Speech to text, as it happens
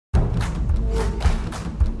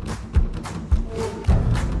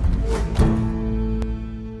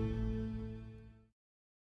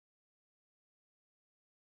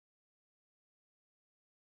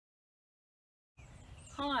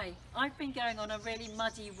Hi, I've been going on a really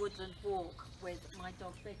muddy woodland walk with my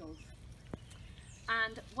dog Biggles,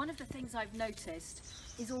 and one of the things I've noticed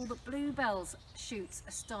is all the bluebells shoots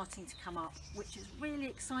are starting to come up, which is really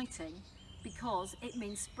exciting because it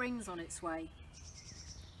means spring's on its way.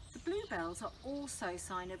 The bluebells are also a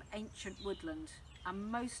sign of ancient woodland,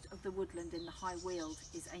 and most of the woodland in the High Weald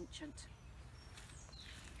is ancient.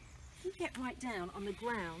 If you get right down on the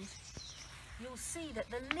ground, you'll see that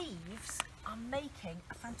the leaves are making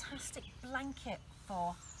a fantastic blanket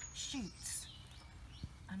for shoots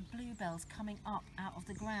and bluebells coming up out of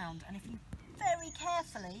the ground. And if you very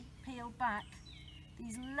carefully peel back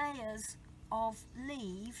these layers of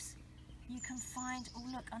leaves, you can find, oh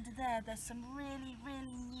look, under there's some really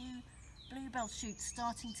new bluebell shoots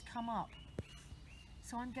starting to come up.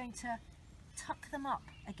 So I'm going to tuck them up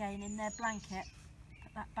again in their blanket,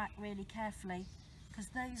 put that back really carefully, because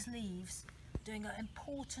those leaves are doing an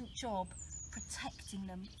important job protecting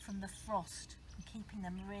them from the frost and keeping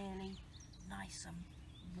them really nice and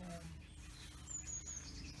warm.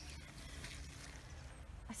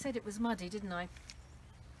 I said it was muddy, didn't I?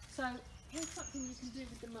 So here's something you can do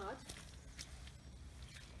with the mud.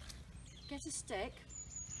 Get a stick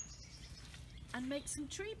and make some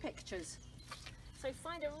tree pictures. So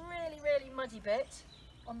find a really muddy bit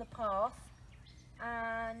on the path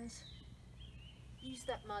and use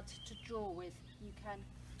that mud to draw with. You can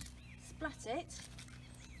splat it,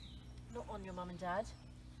 not on your mum and dad,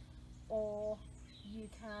 or you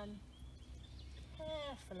can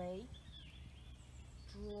carefully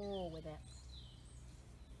draw with it.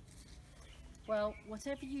 Well,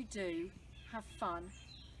 whatever you do, have fun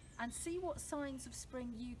and see what signs of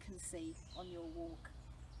spring you can see on your walk.